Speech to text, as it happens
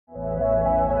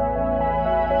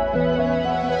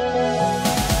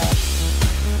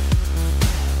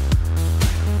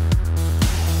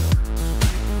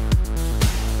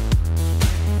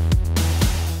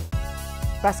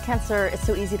breast cancer, it's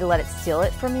so easy to let it steal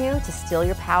it from you, to steal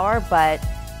your power, but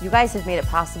you guys have made it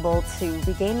possible to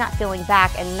regain that feeling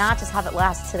back and not just have it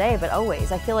last today, but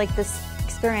always. I feel like this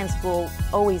experience will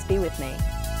always be with me.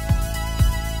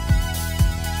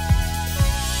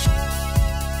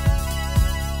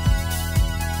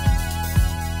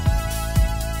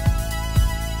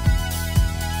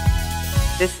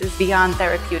 This is beyond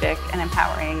therapeutic and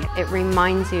empowering. It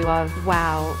reminds you of,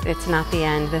 wow, it's not the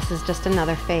end. This is just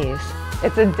another phase.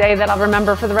 It's a day that I'll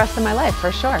remember for the rest of my life,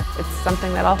 for sure. It's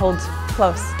something that I'll hold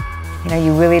close. You know,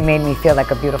 you really made me feel like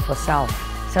a beautiful self.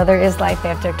 So there is life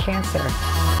after cancer.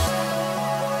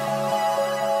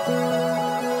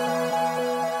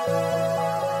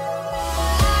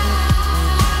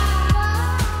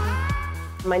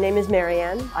 My name is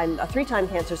Marianne. I'm a 3-time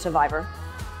cancer survivor.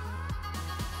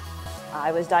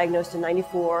 I was diagnosed in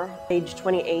 '94, age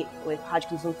 28, with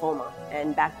Hodgkin's lymphoma.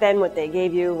 And back then, what they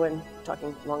gave you, when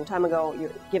talking a long time ago,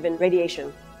 you're given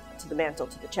radiation to the mantle,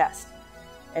 to the chest.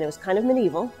 And it was kind of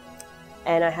medieval.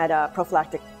 And I had a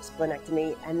prophylactic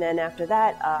splenectomy. And then after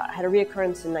that, I had a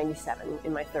reoccurrence in '97,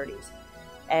 in my 30s.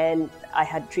 And I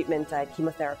had treatment, I had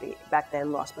chemotherapy. Back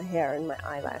then, lost my hair and my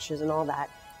eyelashes and all that.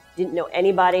 Didn't know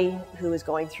anybody who was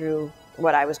going through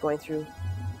what I was going through.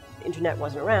 The internet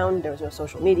wasn't around, there was no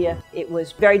social media. It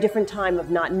was a very different time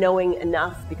of not knowing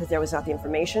enough because there was not the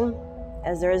information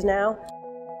as there is now.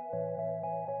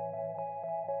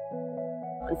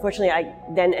 Unfortunately, I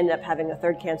then ended up having a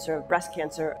third cancer, breast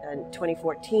cancer, in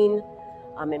 2014.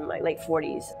 I'm in my late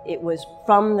 40s. It was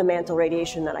from the mantle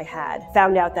radiation that I had.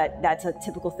 Found out that that's a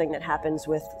typical thing that happens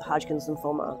with Hodgkin's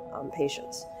lymphoma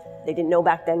patients. They didn't know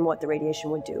back then what the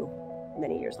radiation would do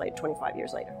many years later, 25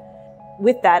 years later.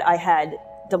 With that, I had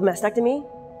double mastectomy,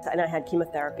 and I had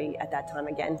chemotherapy at that time.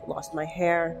 Again, lost my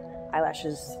hair,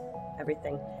 eyelashes,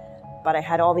 everything. But I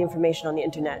had all the information on the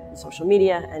internet and social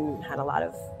media and had a lot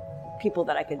of people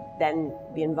that I could then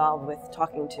be involved with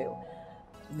talking to.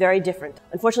 Very different.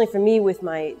 Unfortunately for me, with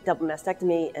my double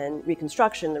mastectomy and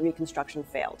reconstruction, the reconstruction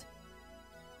failed.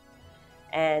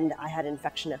 And I had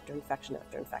infection after infection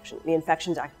after infection. The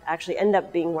infections actually end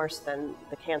up being worse than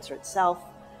the cancer itself.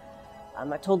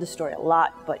 I've told this story a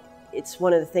lot, but it's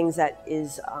one of the things that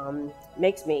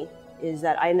makes me is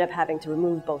that I ended up having to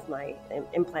remove both my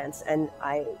implants, and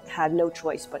I had no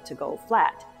choice but to go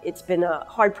flat. It's been a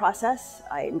hard process.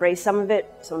 I embrace some of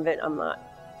it I'm not.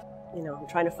 You know, I'm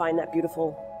trying to find that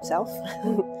beautiful self.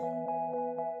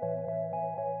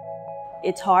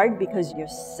 It's hard because your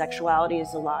sexuality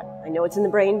is a lot. I know it's in the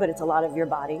brain, but it's a lot of your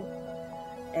body,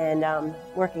 and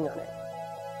working on it.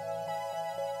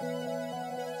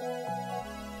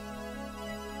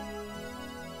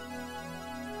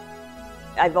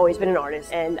 I've always been an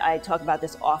artist, and I talk about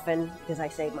this often because I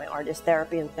say my art is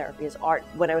therapy and therapy is art.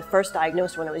 When I was first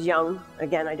diagnosed when I was young,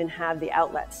 again, I didn't have the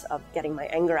outlets of getting my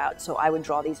anger out, so I would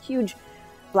draw these huge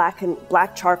black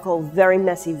charcoal, very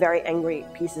messy, very angry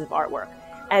pieces of artwork.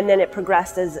 And then it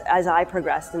progressed as I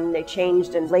progressed, and they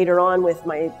changed, and later on with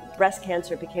my breast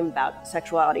cancer, it became about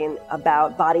sexuality and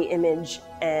about body image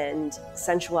and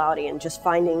sensuality and just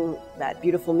finding that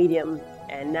beautiful medium.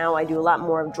 And now I do a lot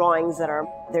more of drawings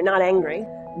they're not angry.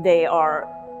 They are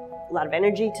a lot of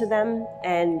energy to them.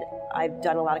 And I've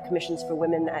done a lot of commissions for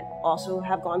women that also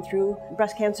have gone through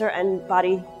breast cancer and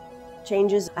body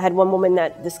changes. I had one woman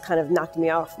that this kind of knocked me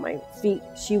off my feet.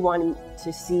 She wanted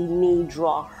to see me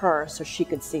draw her so she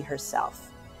could see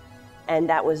herself. And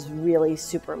that was really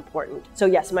super important. So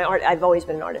yes, my art, I've always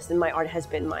been an artist, and my art has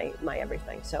been my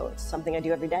everything. So it's something I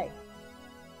do every day.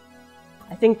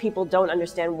 I think people don't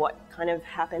understand what kind of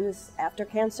happens after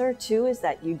cancer too, is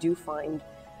that you do find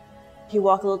you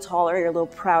walk a little taller, you're a little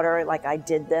prouder, like I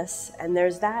did this, and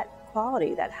there's that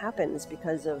quality that happens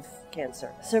because of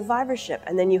cancer. Survivorship,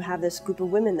 and then you have this group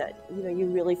of women that you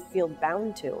really feel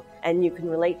bound to and you can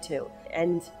relate to.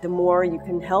 And the more you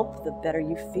can help, the better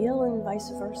you feel, and vice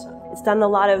versa. It's done a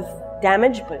lot of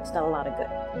damage, but it's done a lot of good.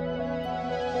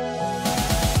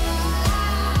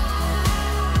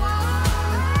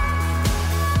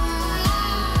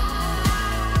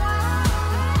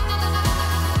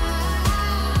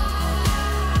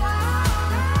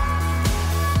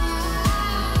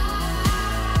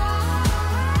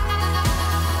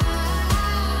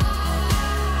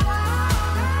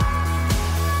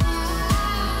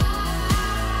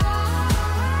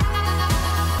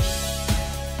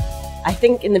 I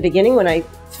think in the beginning, when I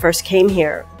first came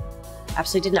here, I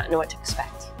absolutely did not know what to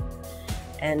expect.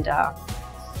 And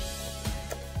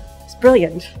it's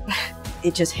brilliant.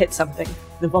 It just hit something,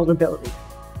 the vulnerability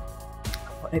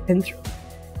of what I've been through.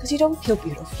 Because you don't feel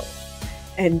beautiful.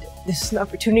 And this is an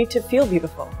opportunity to feel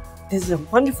beautiful. This is a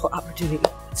wonderful opportunity.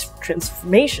 It's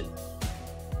transformation.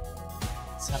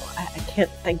 I can't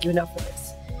thank you enough for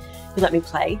this. You let me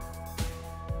play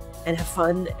and have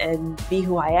fun and be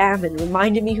who I am, and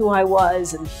reminded me who I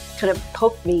was, and kind of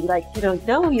poked me like, you know,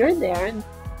 no, you're in there. And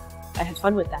I had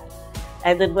fun with that.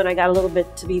 And then when I got a little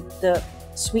bit to be the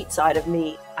sweet side of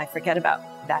me, I forget about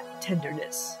that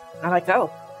tenderness. I'm like,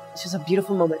 oh, this is a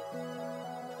beautiful moment.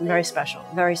 Very special,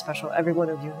 very special. Every one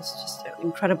of you is just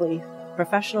incredibly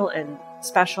professional and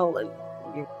special, and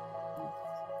you're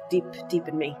deep, deep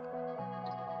in me.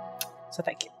 So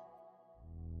thank you.